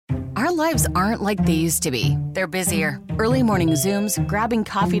Our lives aren't like they used to be. They're busier. Early morning Zooms, grabbing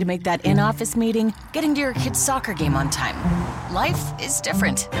coffee to make that in-office meeting, getting to your kid's soccer game on time. Life is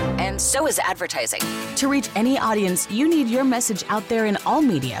different, and so is advertising. To reach any audience, you need your message out there in all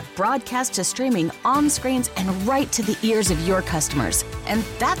media, broadcast to streaming, on screens, and right to the ears of your customers. And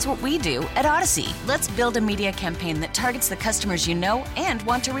that's what we do at Odyssey. Let's build a media campaign that targets the customers you know and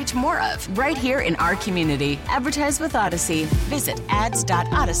want to reach more of. Right here in our community. Advertise with Odyssey. Visit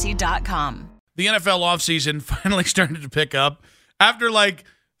ads.odyssey.com. The NFL offseason finally started to pick up after like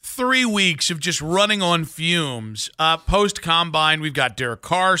 3 weeks of just running on fumes. Post-Combine, we've got Derek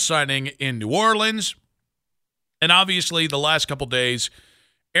Carr signing in New Orleans. And obviously, the last couple days,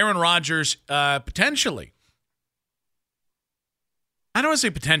 Aaron Rodgers potentially. I don't want to say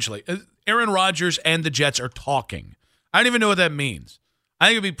potentially. Aaron Rodgers and the Jets are talking. I don't even know what that means. I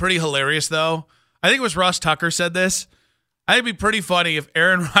think it'd be pretty hilarious, though. I think it was Russ Tucker said this. I think it'd be pretty funny if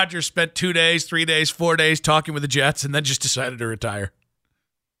Aaron Rodgers spent 2 days, 3 days, 4 days talking with the Jets and then just decided to retire.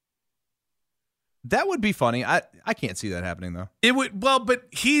 That would be funny. I can't see that happening, though. It would. Well, but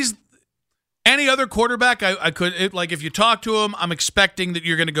he's any other quarterback. I could like if you talk to him, I'm expecting that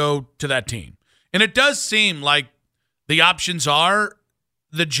you're going to go to that team, and it does seem like the options are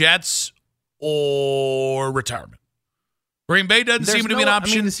the Jets or retirement. Green Bay doesn't seem to be an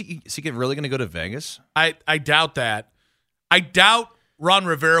option. I mean, is he really going to go to Vegas? I doubt that. I doubt Ron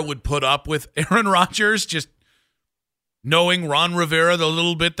Rivera would put up with Aaron Rodgers, just knowing Ron Rivera the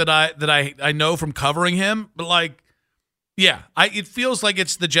little bit that I know from covering him. But like, yeah, it feels like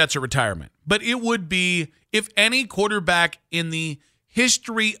it's the Jets or retirement. But it would be if any quarterback in the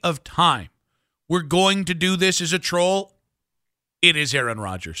history of time were going to do this as a troll, it is Aaron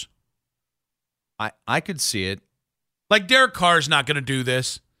Rodgers. I could see it. Like Derek Carr's not going to do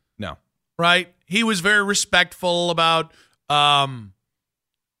this. No. Right? He was very respectful about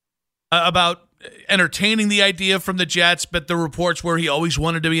entertaining the idea from the Jets, but the reports were he always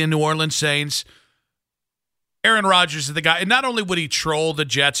wanted to be in New Orleans Saints. Aaron Rodgers is the guy. And not only would he troll the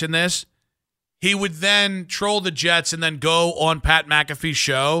Jets in this, he would then troll the Jets and then go on Pat McAfee's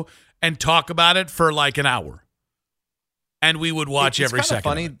show and talk about it for like an hour. And we would watch every second. It's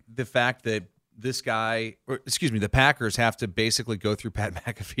kind of funny, the fact that this guy, the Packers have to basically go through Pat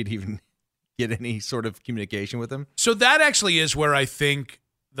McAfee to even get any sort of communication with him. So that actually is where I think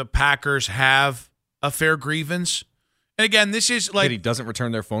the Packers have a fair grievance. And again, this is like... That he doesn't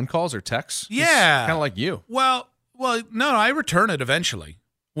return their phone calls or texts? Yeah. Kind of like you. Well, no, I return it eventually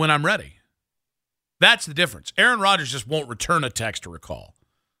when I'm ready. That's the difference. Aaron Rodgers just won't return a text or a call.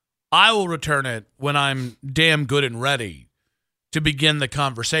 I will return it when I'm damn good and ready to begin the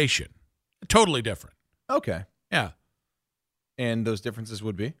conversation. Totally different. Okay. Yeah. And those differences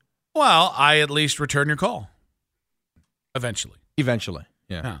would be? Well, I at least return your call. Eventually.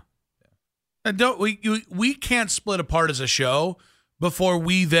 Yeah. And we can't split apart as a show before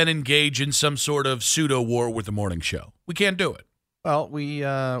we then engage in some sort of pseudo war with the morning show. We can't do it. Well, we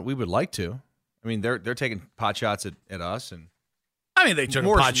would like to. I mean, they're taking pot shots at us, and I mean they took a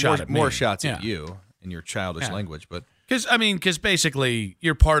pot shot at me. More shots at you in your childish language, but because basically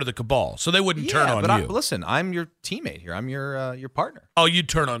you're part of the cabal, so they wouldn't turn on you. Listen, I'm your teammate here. I'm your partner. Oh, you'd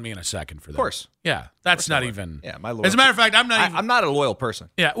turn on me in a second for that. Of course. Yeah, that's not even. Yeah, my loyalty. As a matter of fact, I'm not a loyal person.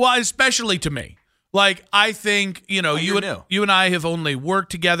 Yeah, well, especially to me. Like I think you and I have only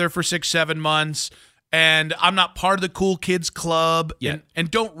worked together for 6-7 months, and I'm not part of the cool kids club. Yeah,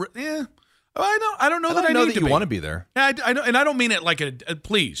 and don't. Yeah, I don't know that I know need that to you be. want to be there. Yeah, I know, and I don't mean it like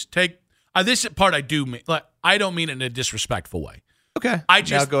please take this part. I do mean like I don't mean it in a disrespectful way. Okay,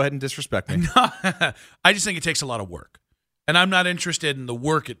 now go ahead and disrespect me. I just think it takes a lot of work, and I'm not interested in the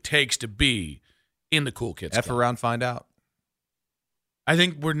work it takes to be in the cool kids club. Around, find out. I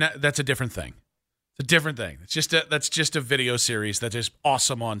think that's a different thing. It's a different thing. That's just a video series that is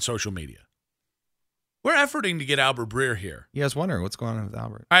awesome on social media. We're efforting to get Albert Breer here. Yeah, I was wondering what's going on with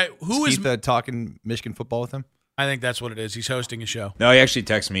Albert. All right, who is Keith talking Michigan football with him? I think that's what it is. He's hosting a show. No, he actually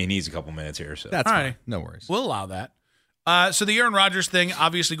texted me. He needs a couple minutes here. So that's all fine. Right. No worries. We'll allow that. So the Aaron Rodgers thing,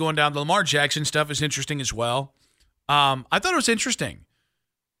 obviously going down, the Lamar Jackson stuff is interesting as well. I thought it was interesting.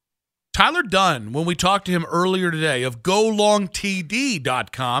 Tyler Dunn, when we talked to him earlier today of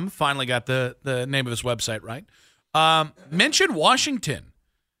golongtd.com, finally got the name of his website right, mentioned Washington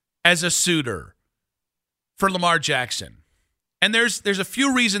as a suitor for Lamar Jackson. And there's a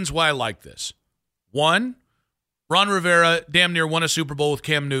few reasons why I like this. One, Ron Rivera damn near won a Super Bowl with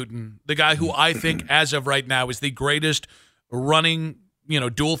Cam Newton, the guy who I think as of right now is the greatest running,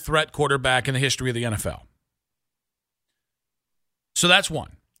 dual threat quarterback in the history of the NFL. So that's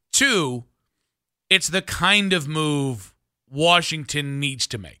one. Two, it's the kind of move Washington needs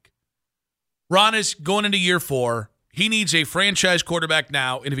to make. Ron is going into year 4. He needs a franchise quarterback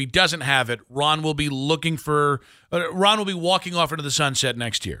now, and if he doesn't have it, Ron will be walking off into the sunset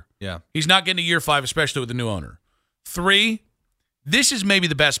next year. Yeah. He's not getting to year 5, especially with the new owner. 3, this is maybe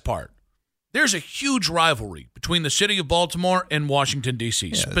the best part. There's a huge rivalry between the city of Baltimore and Washington,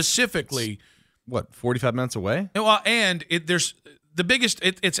 D.C., specifically. What, 45 minutes away? Well, and there's the biggest,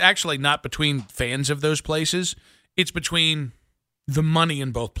 it's actually not between fans of those places. It's between the money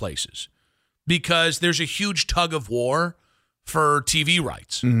in both places. Because there's a huge tug of war for TV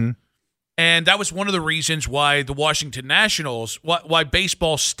rights. Mm-hmm. And that was one of the reasons why the Washington Nationals, why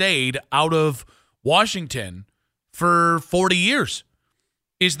baseball stayed out of Washington for 40 years,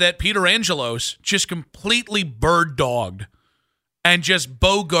 is that Peter Angelos just completely bird-dogged and just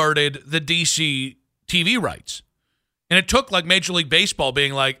bogarted the DC TV rights. And it took like Major League Baseball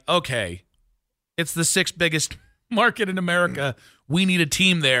being like, okay, it's the 6th biggest market in America. We need a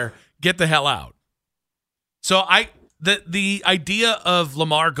team there. Get the hell out. So the idea of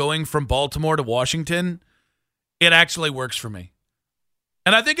Lamar going from Baltimore to Washington, it actually works for me.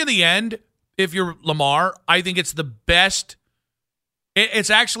 And I think in the end, if you're Lamar, I think it's the best.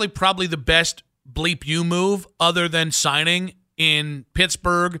 It's actually probably the best bleep you move other than signing in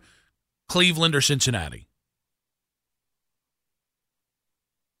Pittsburgh, Cleveland, or Cincinnati.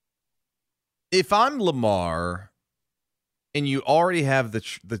 If I'm Lamar, and you already have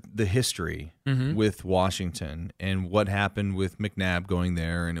the history with Washington and what happened with McNabb going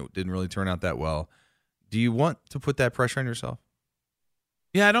there, and it didn't really turn out that well, do you want to put that pressure on yourself?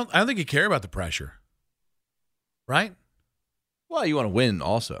 Yeah, I don't think you care about the pressure, right? Well, you want to win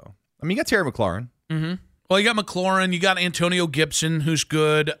also. I mean, you got Terry McLaurin. Mm-hmm. Well, you got McLaurin. You got Antonio Gibson, who's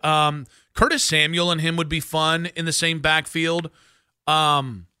good. Curtis Samuel and him would be fun in the same backfield.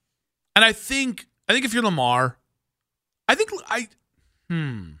 And I think if you're Lamar,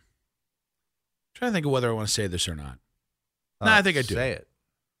 trying to think of whether I want to say this or not. No, I think I do. Say it.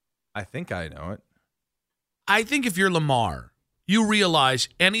 I think I know it. I think if you're Lamar, you realize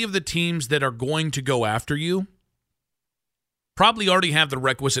any of the teams that are going to go after you probably already have the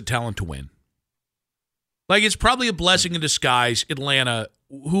requisite talent to win. Like, it's probably a blessing in disguise, Atlanta,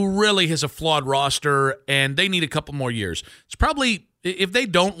 who really has a flawed roster, and they need a couple more years. It's probably, if they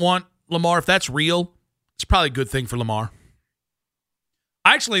don't want Lamar, if that's real, it's probably a good thing for Lamar.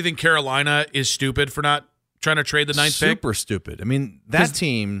 I actually think Carolina is stupid for not trying to trade the 9th pick. Super stupid. I mean, that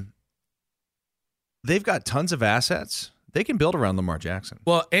team, they've got tons of assets. They can build around Lamar Jackson.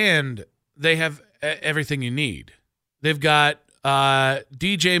 Well, and they have everything you need. They've got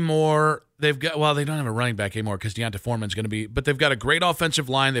DJ Moore. They don't have a running back anymore because Deonta Foreman's going to be, but they've got a great offensive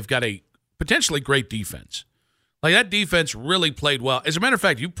line. They've got a potentially great defense. Like, that defense really played well. As a matter of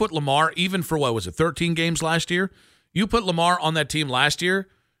fact, you put Lamar, even for 13 games last year? You put Lamar on that team last year,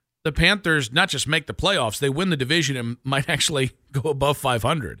 the Panthers not just make the playoffs, they win the division and might actually go above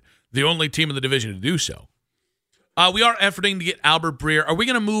 500. The only team in the division to do so. We are efforting to get Albert Breer. Are we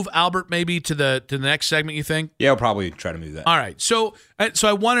going to move Albert maybe to the next segment, you think? Yeah, I'll probably try to move that. All right. So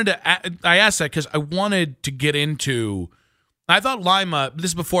I wanted to – I asked that because I wanted to get into – I thought Lima – this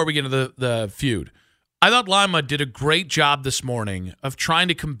is before we get into the feud. I thought Lima did a great job this morning of trying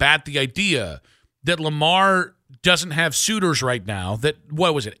to combat the idea that Lamar doesn't have suitors right now. That,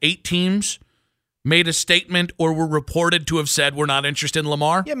 8 teams made a statement or were reported to have said we're not interested in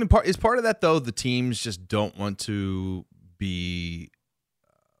Lamar? Yeah, I mean, is part of that, though, the teams just don't want to be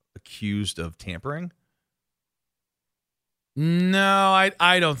accused of tampering? No,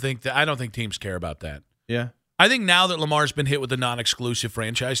 I don't think that. I don't think teams care about that. Yeah. I think now that Lamar's been hit with the non-exclusive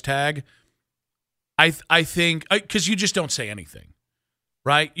franchise tag, I think, because you just don't say anything,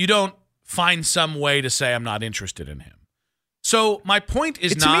 right? You don't find some way to say I'm not interested in him. So my point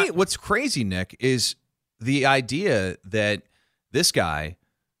is not... To me, what's crazy, Nick, is the idea that this guy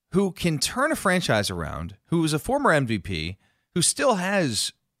who can turn a franchise around, who is a former MVP, who still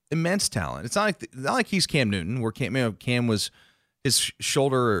has immense talent. It's not like he's Cam Newton, where Cam was his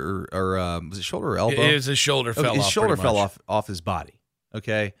shoulder or was it shoulder or elbow? His shoulder fell off. His shoulder fell off his body.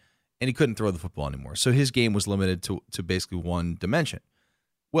 Okay. And he couldn't throw the football anymore. So his game was limited to basically one dimension.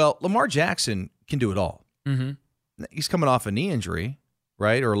 Well, Lamar Jackson can do it all. Mm-hmm. He's coming off a knee injury,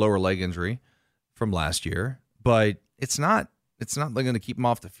 right, or a lower leg injury from last year, but it's not going to keep him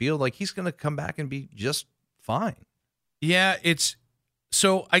off the field. Like, he's going to come back and be just fine. Yeah,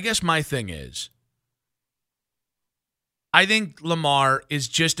 so I guess my thing is, I think Lamar is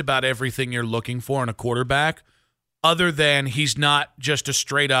just about everything you're looking for in a quarterback, other than he's not just a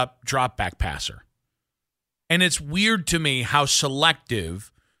straight-up drop-back passer. And it's weird to me how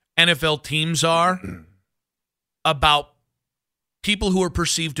selective NFL teams are about people who are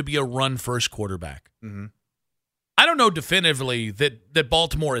perceived to be a run-first quarterback. Mm-hmm. I don't know definitively that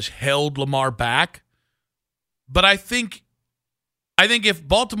Baltimore has held Lamar back, but I think if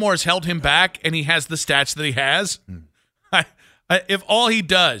Baltimore has held him back and he has the stats that he has, if all he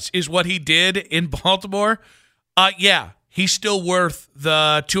does is what he did in Baltimore, he's still worth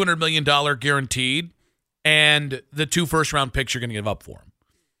the $200 million guaranteed and the 2 first-round picks you're going to give up for him.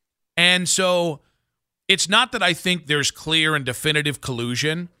 And so it's not that I think there's clear and definitive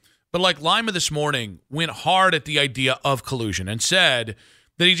collusion, but like Lima this morning went hard at the idea of collusion and said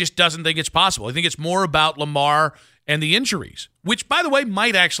that he just doesn't think it's possible. I think it's more about Lamar and the injuries, which, by the way,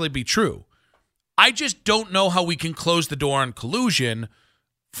 might actually be true. I just don't know how we can close the door on collusion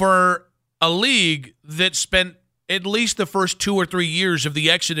for a league that spent at least the first 2 or 3 years of the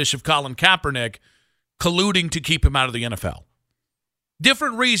exodus of Colin Kaepernick colluding to keep him out of the NFL.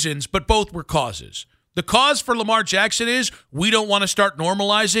 Different reasons, but both were causes. The cause for Lamar Jackson is we don't want to start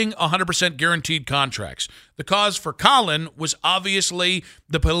normalizing 100% guaranteed contracts. The cause for Colin was obviously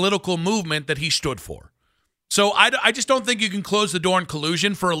the political movement that he stood for. So I just don't think you can close the door on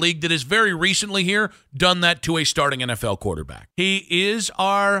collusion for a league that has very recently here done that to a starting NFL quarterback. He is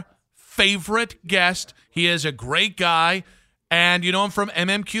our favorite guest. He is a great guy. And you know him from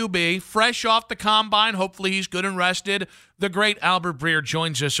MMQB, fresh off the combine. Hopefully he's good and rested. The great Albert Breer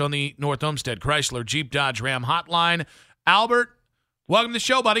joins us on the North Olmsted Chrysler Jeep Dodge Ram hotline. Albert, welcome to the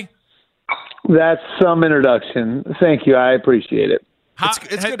show, buddy. That's some introduction. Thank you. I appreciate it.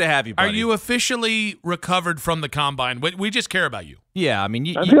 It's good to have you, buddy. Are you officially recovered from the combine? We just care about you. Yeah, I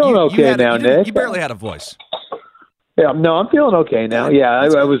mean, I'm feeling okay now, Nick. You barely had a voice. Yeah, no, I'm feeling okay now. Yeah,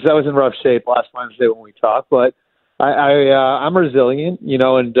 I was in rough shape last Wednesday when we talked, but I'm resilient, and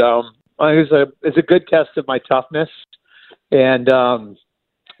it's a good test of my toughness and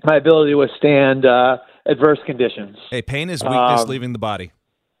my ability to withstand adverse conditions. Hey, pain is weakness leaving the body.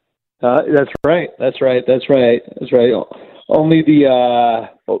 That's right. Only the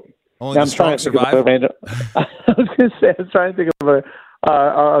strong survive. I was going to say I'm trying to think of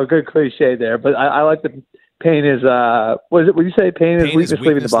a good cliche there, but I like the pain is what did you say? Pain is weakness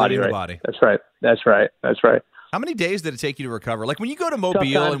leaving the body, right? That's right. How many days did it take you to recover? Like when you go to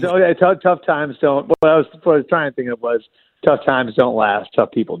Mobile, tough times don't. What I was trying to think of was tough times don't last.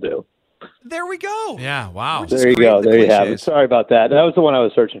 Tough people do. There we go. Yeah. Wow. There you go. There you have it. Sorry about that. That was the one I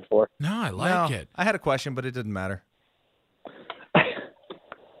was searching for. No, I like it. I had a question, but it didn't matter.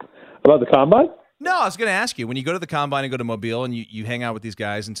 About the combine? No, I was going to ask you, when you go to the combine and go to Mobile and you hang out with these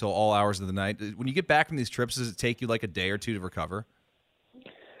guys until all hours of the night, when you get back from these trips, does it take you like a day or two to recover?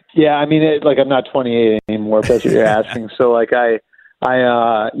 Yeah, I mean, I'm not 28 anymore, if that's what you're asking. So, the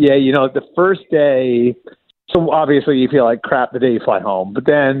first day, so obviously you feel like crap the day you fly home. But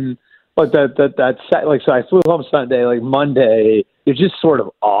then, so I flew home Sunday, like Monday, you're just sort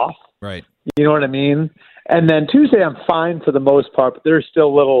of off. Right. You know what I mean? And then Tuesday, I'm fine for the most part, but there's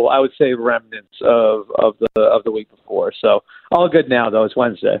still little, I would say, remnants of the week before. So all good now, though. It's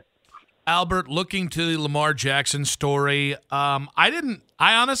Wednesday. Albert, looking to the Lamar Jackson story, I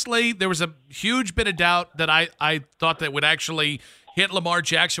honestly, there was a huge bit of doubt that I thought that would actually hit Lamar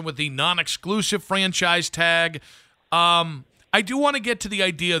Jackson with the non-exclusive franchise tag. I do want to get to the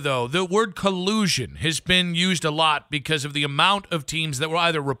idea, though. The word collusion has been used a lot because of the amount of teams that were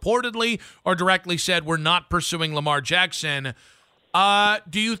either reportedly or directly said we're not pursuing Lamar Jackson.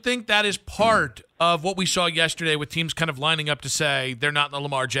 Do you think that is part of what we saw yesterday with teams kind of lining up to say they're not in the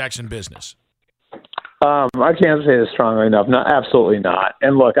Lamar Jackson business? I can't say this strongly enough. No, absolutely not.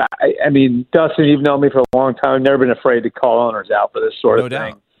 And look, I mean, Dustin, you've known me for a long time. I've never been afraid to call owners out for this sort of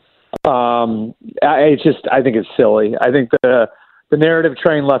thing. I think it's silly. I think the narrative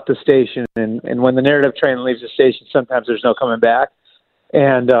train left the station, and when the narrative train leaves the station, sometimes there's no coming back.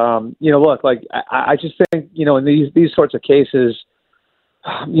 And look, like I just think in these sorts of cases,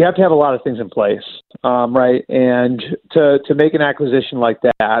 you have to have a lot of things in place, right? And to make an acquisition like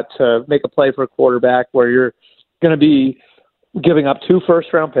that, to make a play for a quarterback where you're going to be giving up 2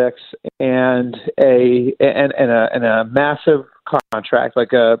 first-round picks and a massive contract,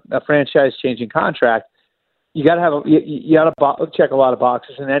 like a franchise-changing contract, you got to check a lot of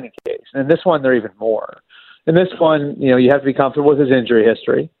boxes in any case. And in this one, they're even more. In this one, you have to be comfortable with his injury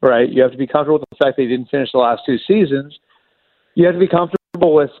history, right? You have to be comfortable with the fact that he didn't finish the last 2 seasons. You have to be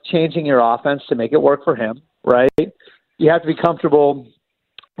comfortable with changing your offense to make it work for him, right? You have to be comfortable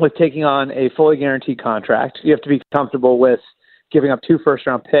with taking on a fully guaranteed contract. You have to be comfortable with giving up 2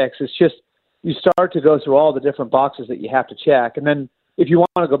 first-round picks. It's just you start to go through all the different boxes that you have to check. And then if you want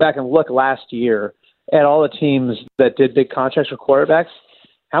to go back and look last year at all the teams that did big contracts for quarterbacks,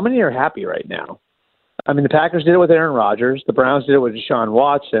 how many are happy right now? I mean, the Packers did it with Aaron Rodgers. The Browns did it with Deshaun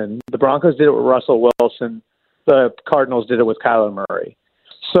Watson. The Broncos did it with Russell Wilson. The Cardinals did it with Kyler Murray.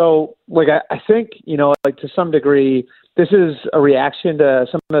 So, like, I think, you know, like to some degree, this is a reaction to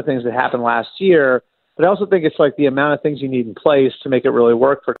some of the things that happened last year. But I also think it's like the amount of things you need in place to make it really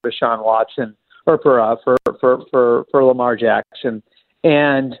work for Deshaun Watson or for Lamar Jackson.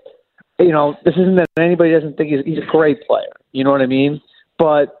 And, you know, this isn't that anybody doesn't think he's a great player. You know what I mean?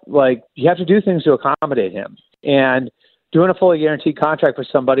 But, like, you have to do things to accommodate him. And doing a fully guaranteed contract for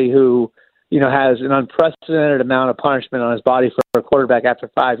somebody who, you know, has an unprecedented amount of punishment on his body for a quarterback after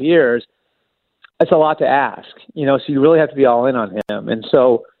 5 years, that's a lot to ask. You know, so you really have to be all in on him. And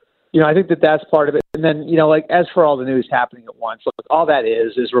so, you know, I think that that's part of it. And then, you know, like, as for all the news happening at once, look, all that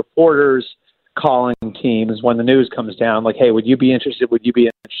is reporters calling teams when the news comes down, like, hey, would you be interested? Would you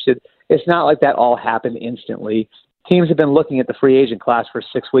be interested? It's not like that all happened instantly. Teams have been looking at the free agent class for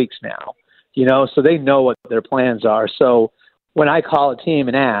 6 weeks now, you know, so they know what their plans are. So when I call a team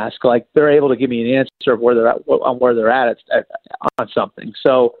and ask, like, they're able to give me an answer of where they're at, on where they're at on something.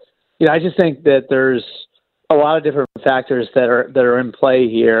 So, you know, I just think that there's a lot of different factors that are in play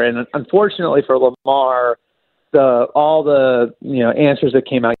here. And unfortunately for Lamar, all the, you know, answers that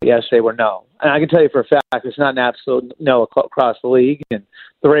came out yesterday were no. And I can tell you for a fact it's not an absolute no across the league. And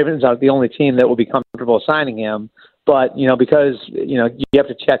the Ravens are the only team that will be comfortable signing him. But, you know, because, you know, you have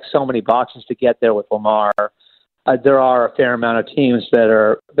to check so many boxes to get there with Lamar, there are a fair amount of teams that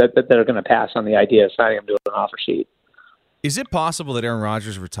are going to pass on the idea of signing him to an offer sheet. Is it possible that Aaron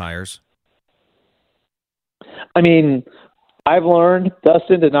Rodgers retires? I mean, I've learned,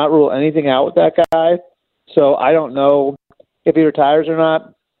 Dustin, to not rule anything out with that guy. So I don't know if he retires or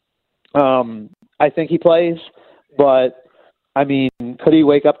not. I think he plays, but I mean, could he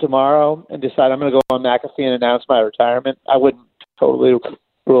wake up tomorrow and decide I'm going to go on McAfee and announce my retirement? I wouldn't totally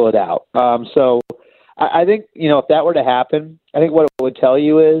rule it out. So I think, you know, if that were to happen, I think what it would tell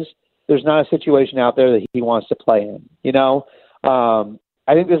you is there's not a situation out there that he wants to play in. You know,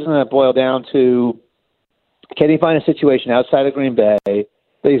 I think this is going to boil down to, can he find a situation outside of Green Bay that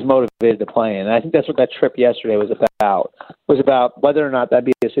he's motivated to play in? And I think that's what that trip yesterday was about whether or not that'd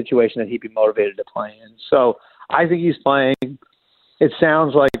be a situation that he'd be motivated to play in. So I think he's playing. It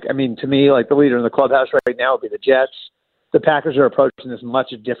sounds like, I mean, to me, like the leader in the clubhouse right now would be the Jets. The Packers are approaching this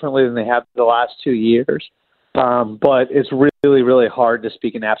much differently than they have the last 2 years. But it's really, really hard to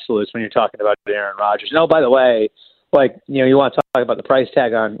speak in absolutes when you're talking about Aaron Rodgers. And, oh, by the way, like, you know, you want to talk about the price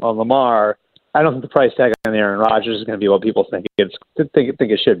tag on Lamar. I don't think the price tag on Aaron Rodgers is going to be what people think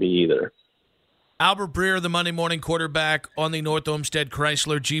it should be either. Albert Breer, the Monday morning quarterback on the North Olmsted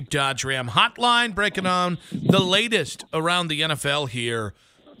Chrysler Jeep Dodge Ram hotline, breaking on the latest around the NFL here.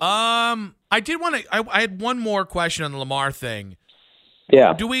 I had one more question on the Lamar thing.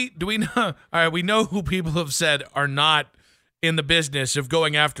 Yeah. Do we know? All right, we know who people have said are not in the business of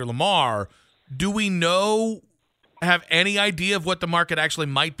going after Lamar. Do we have any idea of what the market actually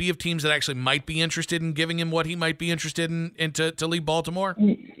might be, of teams that actually might be interested in giving him what he might be interested in to leave Baltimore?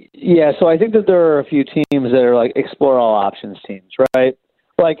 Yeah, so I think that there are a few teams that are like explore all options teams, right?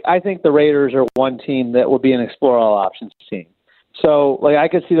 Like, I think the Raiders are one team that will be an explore all options team. So, like, I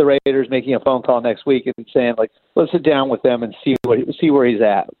could see the Raiders making a phone call next week and saying, like, let's sit down with them and see where he's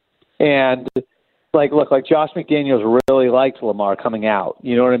at. And, like, look, like Josh McDaniels really liked Lamar coming out.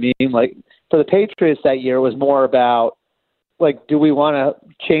 You know what I mean? Like, for the Patriots that year, it was more about, like, do we want to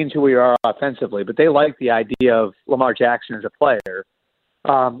change who we are offensively? But they liked the idea of Lamar Jackson as a player.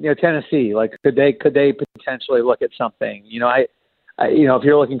 You know, Tennessee, like, could they potentially look at something? You know, I you know, if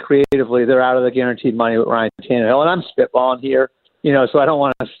you're looking creatively, they're out of the guaranteed money with Ryan Tannehill, and I'm spitballing here. You know, so I don't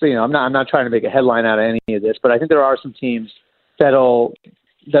want to, you know, I'm not trying to make a headline out of any of this, but I think there are some teams that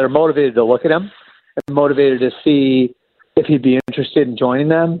are motivated to look at him and motivated to see if he'd be interested in joining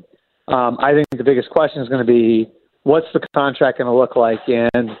them. I think the biggest question is going to be, what's the contract going to look like?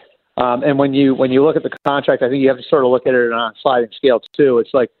 And when you look at the contract, I think you have to sort of look at it on a sliding scale too.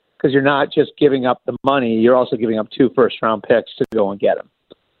 It's like, because you're not just giving up the money, you're also giving up 2 first-round picks to go and get him.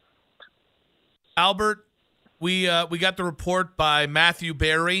 Albert, we got the report by Matthew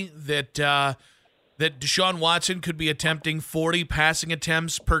Berry that Deshaun Watson could be attempting 40 passing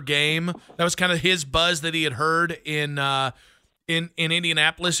attempts per game. That was kind of his buzz that he had heard in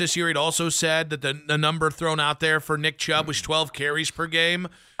Indianapolis this year. He'd also said that the number thrown out there for Nick Chubb was 12 carries per game.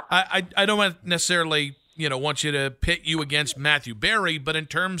 I don't necessarily, you know, want you to pit you against Matthew Berry, but in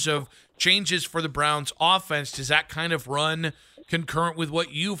terms of changes for the Browns offense, does that kind of run concurrent with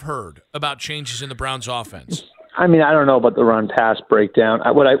what you've heard about changes in the Browns offense? I mean, I don't know about the run-pass breakdown.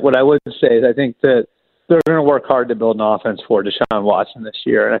 What I would say is I think that they're going to work hard to build an offense for Deshaun Watson this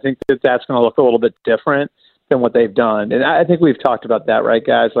year. And I think that that's going to look a little bit different than what they've done. And I think we've talked about that, right,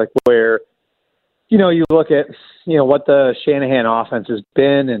 guys? Like where, you know, you look at, you know, what the Shanahan offense has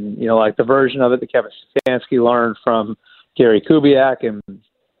been and, you know, like the version of it that Kevin Stefanski learned from Gary Kubiak. And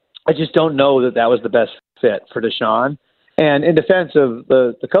I just don't know that that was the best fit for Deshaun. And in defense of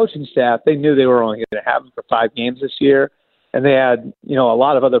the coaching staff, they knew they were only going to have him for 5 games this year. And they had, you know, a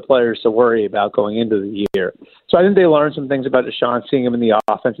lot of other players to worry about going into the year. So I think they learned some things about Deshaun, seeing him in the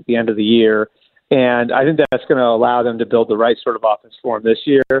offense at the end of the year. And I think that's going to allow them to build the right sort of offense for him this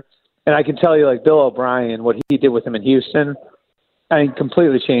year. And I can tell you, like Bill O'Brien, what he did with him in Houston, I think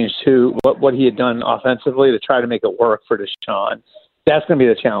completely changed what he had done offensively to try to make it work for Deshaun. That's going to be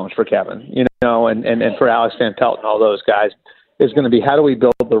the challenge for Kevin, you know, and for Alex Van Pelt and all those guys is going to be how do we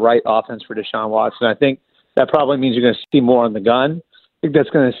build the right offense for Deshaun Watson. I think that probably means you're going to see more on the gun. I think that's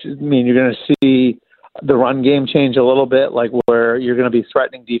going to mean you're going to see the run game change a little bit, like where you're going to be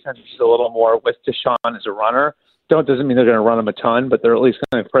threatening defenses a little more with Deshaun as a runner. Doesn't mean they're going to run him a ton, but they're at least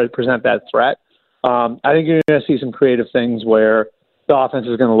going to present that threat. I think you're going to see some creative things where the offense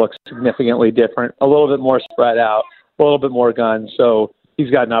is going to look significantly different, a little bit more spread out, a little bit more guns. So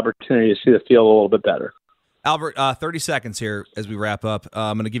he's got an opportunity to see the field a little bit better. Albert, 30 seconds here as we wrap up.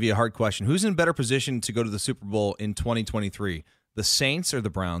 I'm going to give you a hard question. Who's in better position to go to the Super Bowl in 2023, the Saints or the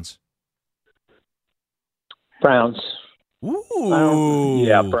Browns? Browns. Ooh.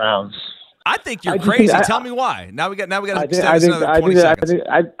 Yeah, Browns. I think you're crazy. Tell me why. Now we got I think another 20 seconds.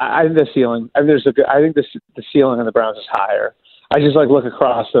 I think the ceiling. I think the ceiling on the Browns is higher. I just look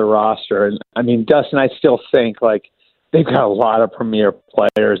across their roster, and I mean, Dustin, I still think like they've got a lot of premier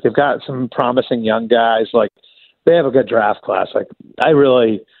players. They've got some promising young guys. Like they have a good draft class. Like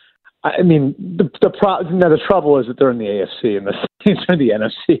the trouble is that they're in the AFC and the Saints are in the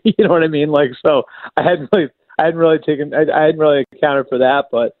NFC. You know what I mean? Like, so I hadn't really accounted for that.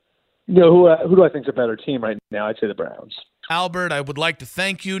 But you know, who do I think is a better team right now? I'd say the Browns. Albert, I would like to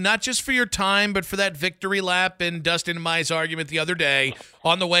thank you, not just for your time, but for that victory lap in Dustin and Mai's argument the other day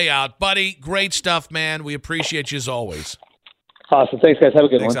on the way out. Buddy, great stuff, man. We appreciate you as always. Awesome. Thanks, guys. Have a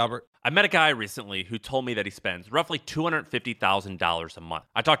good one. Thanks, Albert. I met a guy recently who told me that he spends roughly $250,000 a month.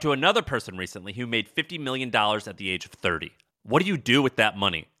 I talked to another person recently who made $50 million at the age of 30. What do you do with that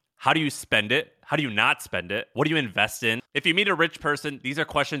money? How do you spend it? How do you not spend it? What do you invest in? If you meet a rich person, these are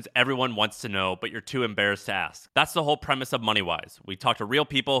questions everyone wants to know, but you're too embarrassed to ask. That's the whole premise of MoneyWise. We talk to real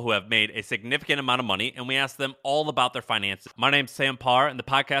people who have made a significant amount of money, and we ask them all about their finances. My name's Sam Parr, and the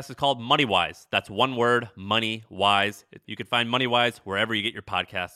podcast is called MoneyWise. That's one word, MoneyWise. You can find MoneyWise wherever you get your podcasts.